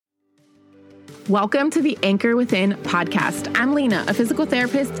Welcome to the Anchor Within podcast. I'm Lena, a physical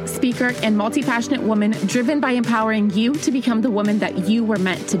therapist, speaker, and multi-passionate woman driven by empowering you to become the woman that you were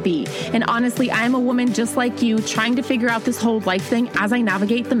meant to be. And honestly, I am a woman just like you, trying to figure out this whole life thing as I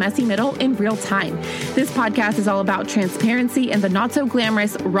navigate the messy middle in real time. This podcast is all about transparency and the not so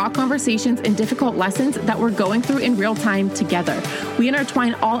glamorous, raw conversations and difficult lessons that we're going through in real time together. We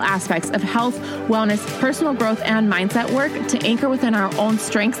intertwine all aspects of health, wellness, personal growth, and mindset work to anchor within our own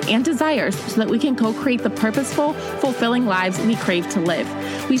strengths and desires so that we can co-create the purposeful, fulfilling lives we crave to live.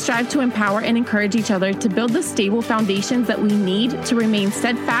 We strive to empower and encourage each other to build the stable foundations that we need to remain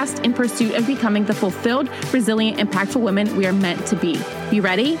steadfast in pursuit of becoming the fulfilled, resilient, impactful women we are meant to be. You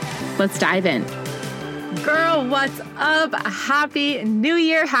ready? Let's dive in. Girl, what's up? Happy New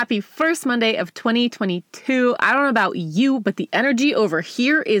Year. Happy first Monday of 2022. I don't know about you, but the energy over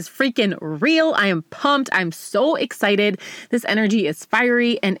here is freaking real. I am pumped. I'm so excited. This energy is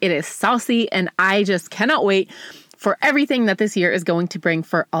fiery and it is saucy, and I just cannot wait for everything that this year is going to bring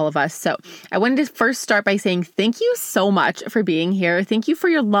for all of us. So I wanted to first start by saying thank you so much for being here. Thank you for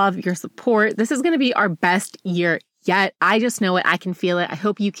your love, your support. This is going to be our best year yet. I just know it. I can feel it. I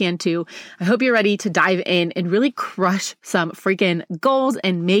hope you can too. I hope you're ready to dive in and really crush some freaking goals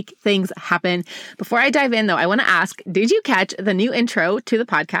and make things happen. Before I dive in though, I want to ask, did you catch the new intro to the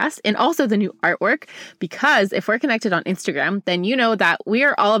podcast and also the new artwork? Because if we're connected on Instagram, then you know that we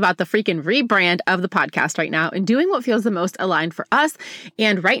are all about the freaking rebrand of the podcast right now and doing what feels the most aligned for us.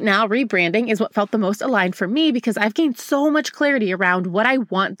 And right now, rebranding is what felt the most aligned for me because I've gained so much clarity around what I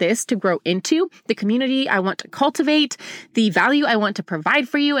want this to grow into, the community I want to cultivate, the value I want to provide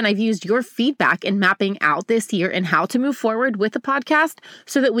for you. And I've used your feedback in mapping out this year and how to move forward with the podcast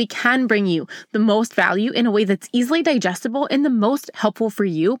so that we can bring you the most value in a way that's easily digestible and the most helpful for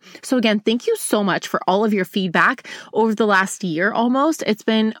you. So again, thank you so much for all of your feedback over the last year almost. It's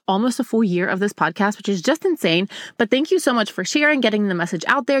been almost a full year of this podcast, which is just insane. But thank you so much for sharing, getting the message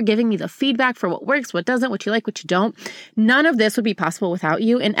out there, giving me the feedback for what works, what doesn't, what you like, what you don't. None of this would be possible without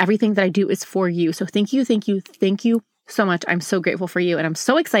you, and everything that I do is for you. So thank you so much. I'm so grateful for you, and I'm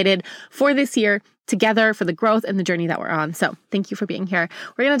so excited for this year together, for the growth and the journey that we're on. So thank you for being here.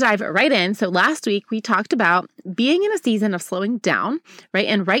 We're going to dive right in. So last week we talked about being in a season of slowing down, right?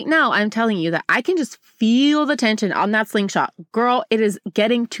 And right now I'm telling you that I can just feel the tension on that slingshot. Girl, it is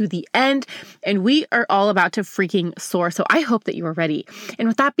getting to the end and we are all about to freaking soar. So I hope that you are ready. And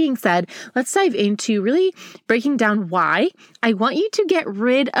with that being said, let's dive into really breaking down why I want you to get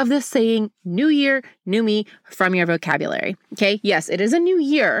rid of this saying new year, new me from your vocabulary. Okay. Yes, it is a new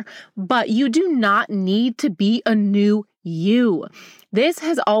year, but you do not need to be a new you. This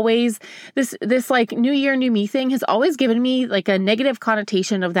has always, this like new year, new me thing has always given me like a negative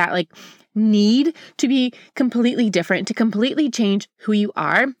connotation of that like need to be completely different, to completely change who you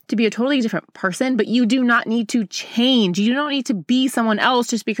are, to be a totally different person, but you do not need to change. You don't need to be someone else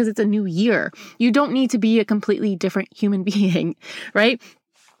just because it's a new year. You don't need to be a completely different human being, right?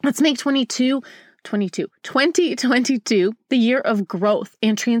 Let's make 2022, the year of growth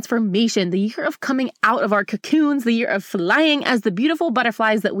and transformation, the year of coming out of our cocoons, the year of flying as the beautiful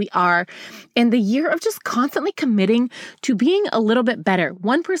butterflies that we are, and the year of just constantly committing to being a little bit better,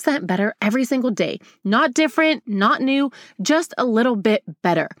 1% better every single day. Not different, not new, just a little bit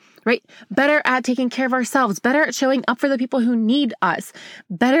better, right? Better at taking care of ourselves, better at showing up for the people who need us,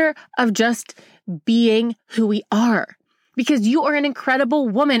 better of just being who we are. Because you are an incredible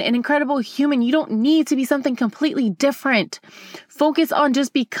woman, an incredible human. You don't need to be something completely different. Focus on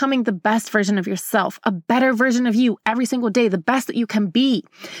just becoming the best version of yourself, a better version of you every single day, the best that you can be.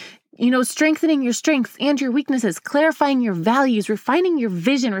 Strengthening your strengths and your weaknesses, clarifying your values, refining your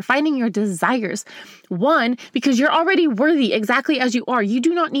vision, refining your desires. One, because you're already worthy exactly as you are. You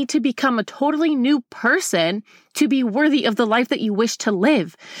do not need to become a totally new person to be worthy of the life that you wish to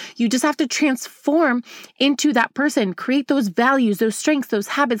live. You just have to transform into that person, create those values, those strengths, those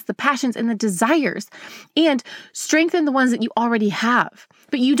habits, the passions, and the desires, and strengthen the ones that you already have.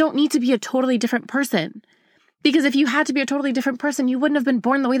 But you don't need to be a totally different person. Because if you had to be a totally different person, you wouldn't have been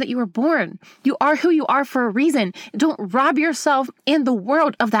born the way that you were born. You are who you are for a reason. Don't rob yourself and the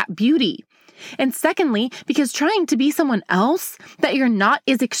world of that beauty. And secondly, because trying to be someone else that you're not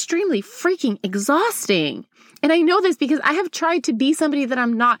is extremely freaking exhausting. And I know this because I have tried to be somebody that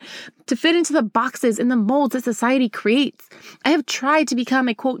I'm not, to fit into the boxes and the molds that society creates. I have tried to become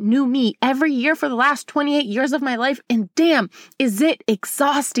a quote new me every year for the last 28 years of my life. And damn, is it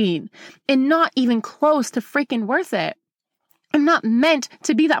exhausting and not even close to freaking worth it. I'm not meant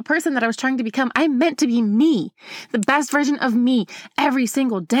to be that person that I was trying to become. I'm meant to be me, the best version of me every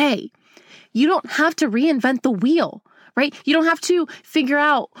single day. You don't have to reinvent the wheel, right? You don't have to figure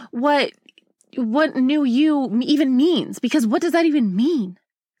out what what new you even means, because what does that even mean,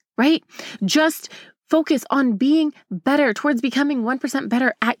 right? Just focus on being better, towards becoming 1%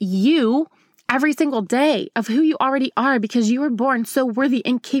 better at you every single day of who you already are, because you were born so worthy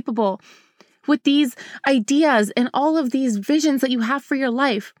and capable with these ideas and all of these visions that you have for your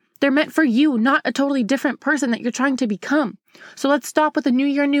life. They're meant for you, not a totally different person that you're trying to become. So let's stop with the new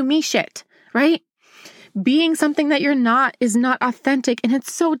year, new me shit, right? Being something that you're not is not authentic, and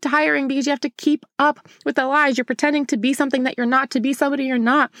it's so tiring because you have to keep up with the lies. You're pretending to be something that you're not, to be somebody you're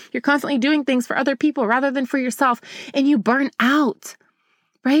not. You're constantly doing things for other people rather than for yourself, and you burn out,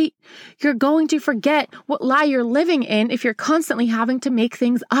 right? You're going to forget what lie you're living in if you're constantly having to make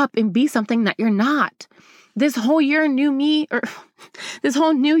things up and be something that you're not. This whole year, new me, or this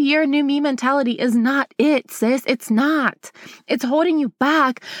whole new year, new me mentality is not it, sis. It's not. It's holding you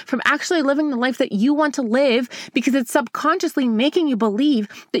back from actually living the life that you want to live, because it's subconsciously making you believe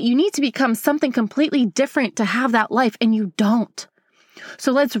that you need to become something completely different to have that life, and you don't.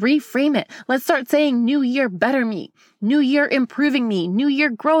 So let's reframe it. Let's start saying new year, better me, new year, improving me, new year,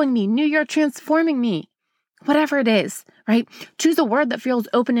 growing me, new year, transforming me, whatever it is, right? Choose a word that feels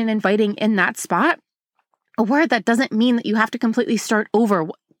open and inviting in that spot. A word that doesn't mean that you have to completely start over,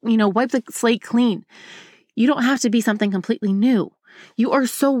 wipe the slate clean. You don't have to be something completely new. You are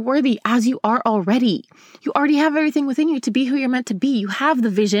so worthy as you are already. You already have everything within you to be who you're meant to be. You have the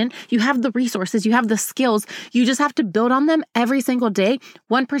vision, you have the resources, you have the skills. You just have to build on them every single day,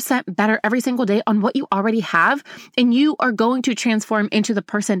 1% better every single day on what you already have, and you are going to transform into the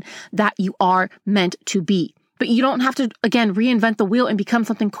person that you are meant to be. But you don't have to, again, reinvent the wheel and become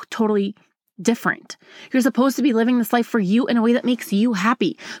something totally different. You're supposed to be living this life for you in a way that makes you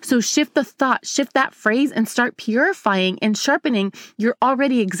happy. So shift the thought, shift that phrase, and start purifying and sharpening your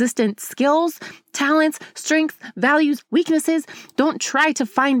already existent skills, talents, strengths, values, weaknesses. Don't try to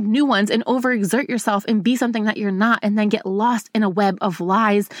find new ones and overexert yourself and be something that you're not, and then get lost in a web of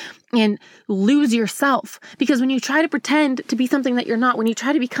lies and lose yourself. Because when you try to pretend to be something that you're not, when you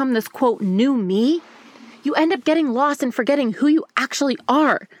try to become this quote new me, you end up getting lost and forgetting who you actually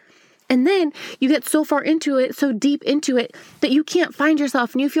are. And then you get so far into it, so deep into it, that you can't find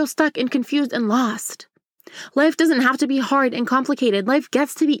yourself and you feel stuck and confused and lost. Life doesn't have to be hard and complicated. Life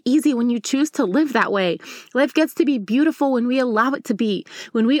gets to be easy when you choose to live that way. Life gets to be beautiful when we allow it to be.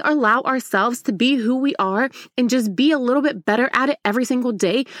 When we allow ourselves to be who we are and just be a little bit better at it every single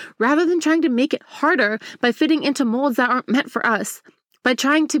day, rather than trying to make it harder by fitting into molds that aren't meant for us. By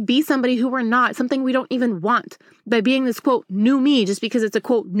trying to be somebody who we're not, something we don't even want, by being this quote, new me, just because it's a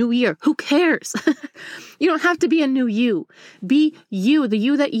quote, new year. Who cares? You don't have to be a new you. Be you, the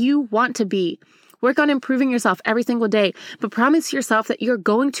you that you want to be. Work on improving yourself every single day, but promise yourself that you're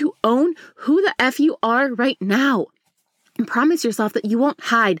going to own who the F you are right now. And promise yourself that you won't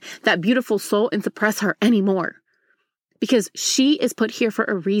hide that beautiful soul and suppress her anymore. Because she is put here for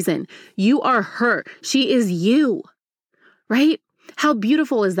a reason. You are her. She is you, right? How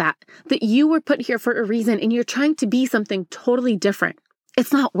beautiful is that? That you were put here for a reason and you're trying to be something totally different.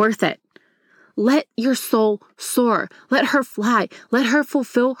 It's not worth it. Let your soul soar. Let her fly. Let her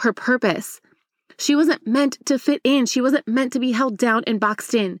fulfill her purpose. She wasn't meant to fit in. She wasn't meant to be held down and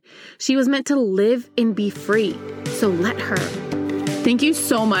boxed in. She was meant to live and be free. So let her. Thank you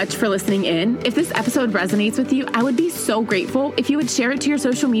so much for listening in. If this episode resonates with you, I would be so grateful if you would share it to your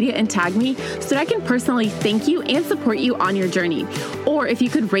social media and tag me so that I can personally thank you and support you on your journey. Or if you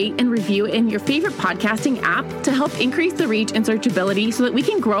could rate and review in your favorite podcasting app to help increase the reach and searchability so that we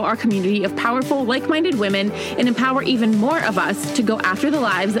can grow our community of powerful, like-minded women and empower even more of us to go after the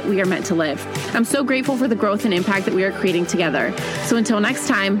lives that we are meant to live. I'm so grateful for the growth and impact that we are creating together. So until next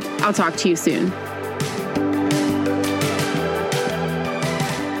time, I'll talk to you soon.